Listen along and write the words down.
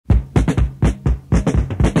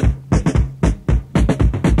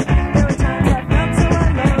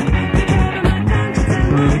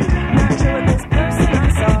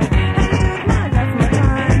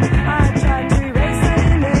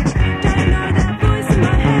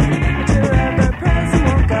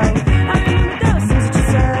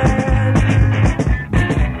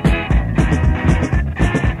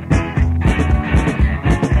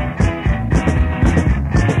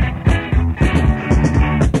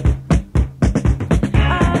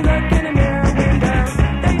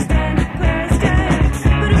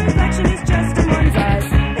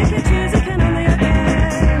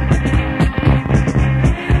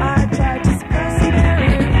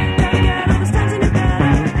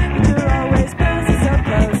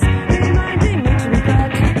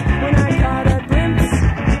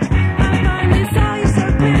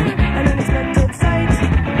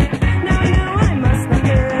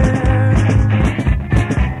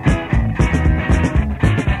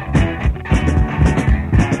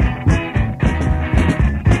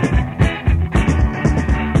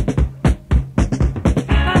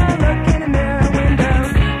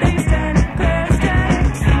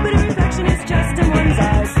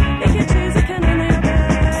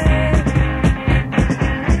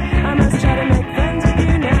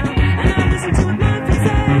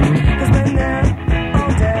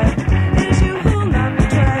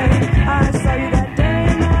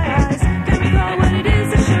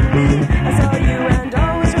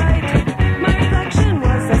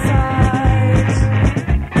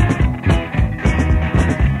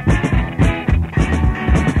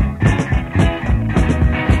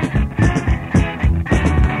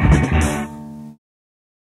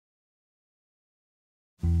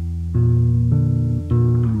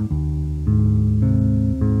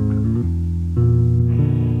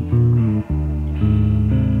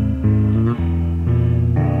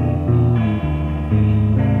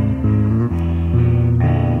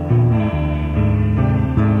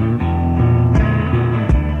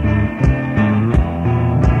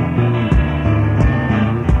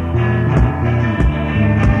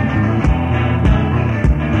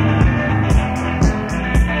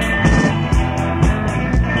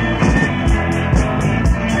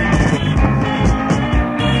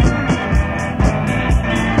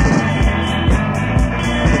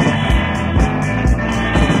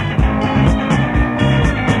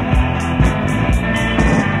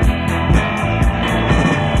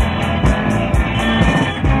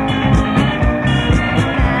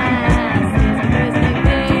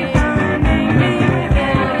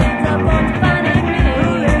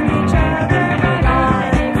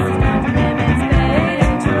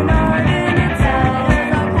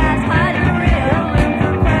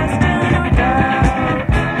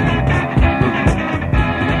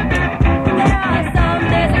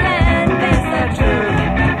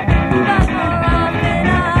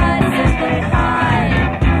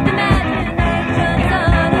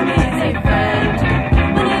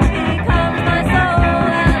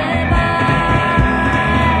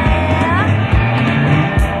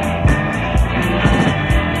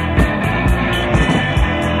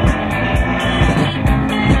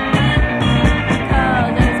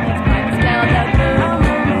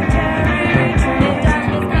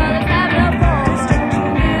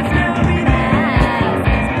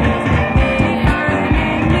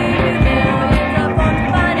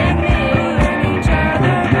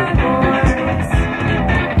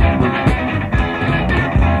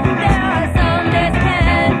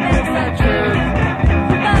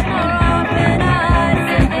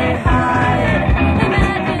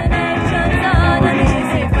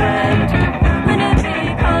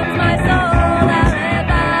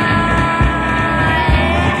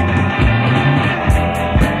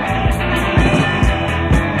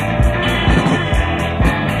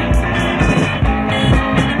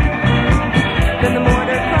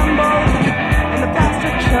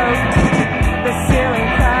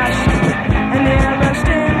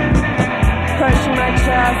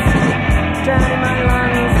drowning my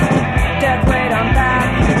lungs. Death weight on back,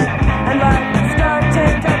 and life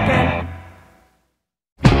started ticking.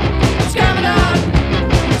 Scrambled up,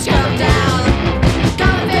 scrambled down,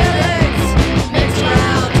 common feelings mixed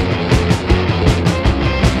around.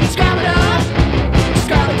 Scrambled up,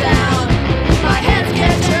 scrambled down, my hands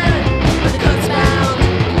kitchen where the cook's found.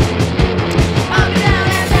 Up and down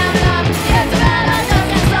and down and up, it's a bad I just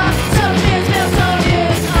can't stop. So confused, feel so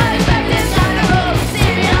used, unexpected, it's not the rule.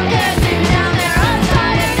 See me up here, see me down there,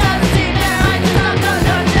 untied, it doesn't seem there. I just don't know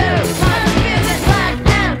what to do. My confusion, black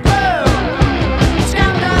and blue.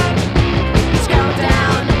 Scrambled up, scrambled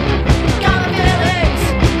down, common feelings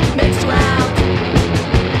mixed around.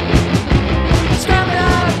 Scrambled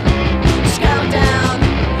up, scrambled down,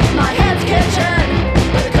 my head's kitchen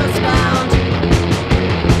where the cook's found.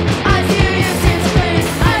 I see you seem so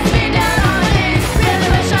pleased, I see me down on my knees. Really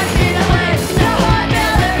wish I could be that way. Know how I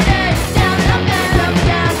feel every day, down and up and up and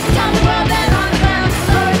down. Down the world and on the ground,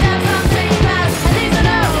 lower depths I'm sinking past. At least I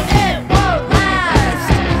know it won't last.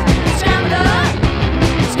 Scrambled up,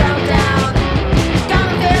 scrambled down,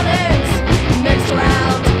 common feelings mixed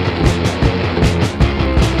around.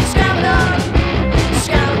 Scrambled up,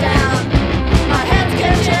 scrambled down, my head's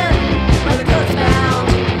kitchen where the cook's found.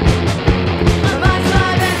 My mind's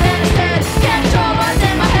alive and then it's dead, can't control what's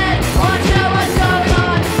in my head. Want to know what's going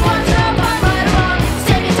on, want to know if I'm right or wrong.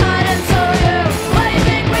 Sick and tired and so are you, what do you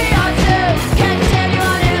think we ought to do? Can't continue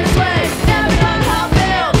on in this way, never know how I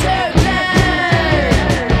feel today.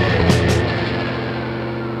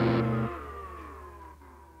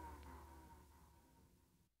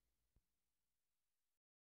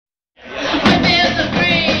 When there's a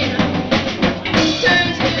green, turn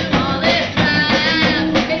to all its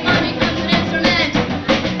wrath. Its mind becomes an instrument,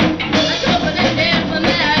 a tool for them to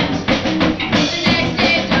implement. The next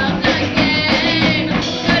stage of the game,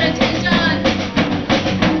 good attention.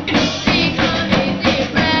 Become easy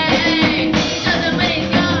friend. He doesn't when he's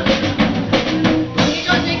young, he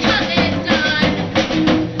joins because it's done.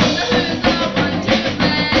 So who's the one to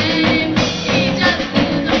blame? He just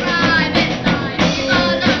lives a private life. He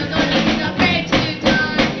follows orders, he's afraid to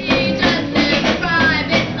die. He just lives a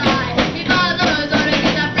private life. He follows orders,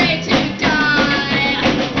 he's afraid to die.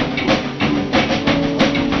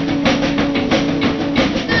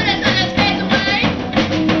 Soon as minutes fades away,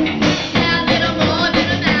 they're little more than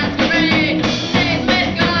a masquerade. Plays with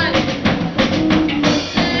guns,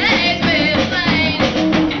 plays with flames.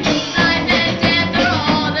 Life and death are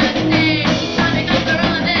all the same. Time becomes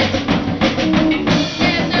irrelevant.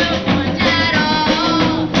 There's no point at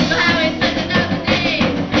all. So how he spends 1,000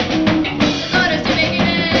 days. There's orders to make it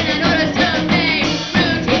in and orders to obey.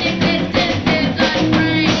 Routine existence is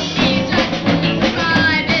unframed. He just lives a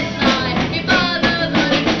private life. He follows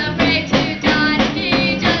orders, he's afraid to die. He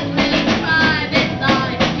just lives a private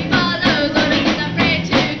life. He follows orders, he's afraid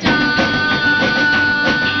to die.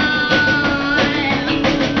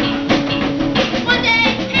 One day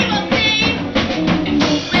he will see,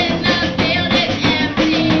 when the field is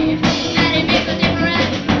empty, that he makes a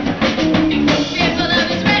difference. Fearful of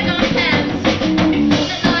his recompense,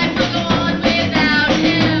 that life will go on without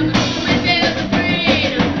him. When feels the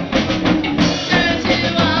freed, turn to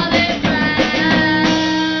all its wrath.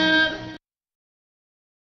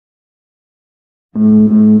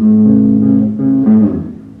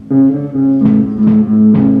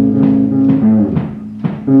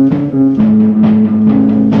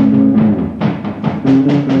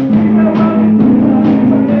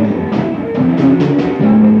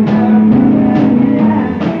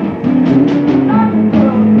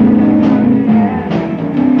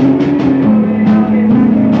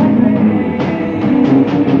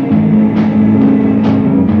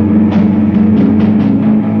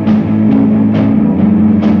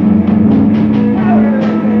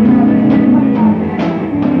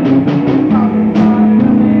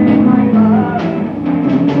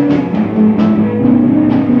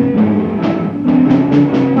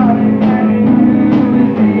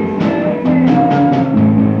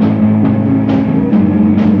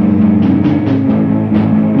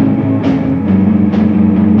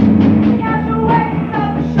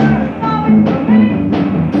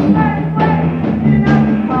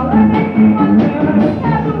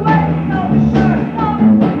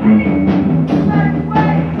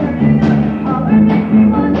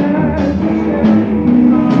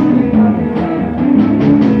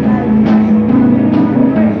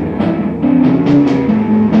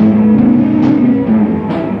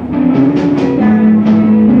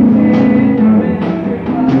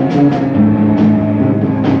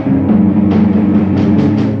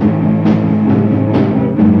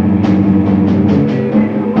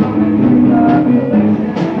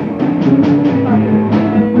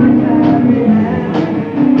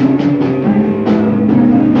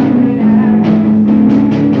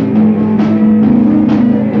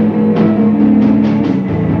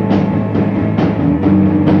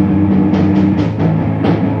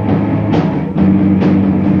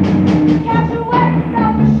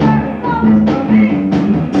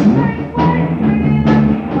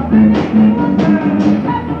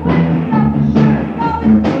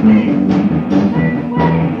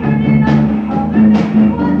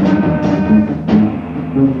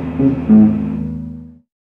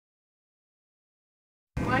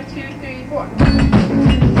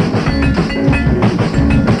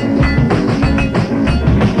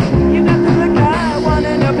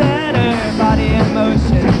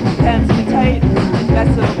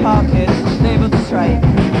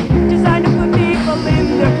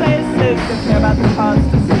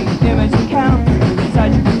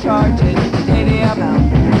 charges, pay the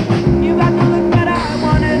amount.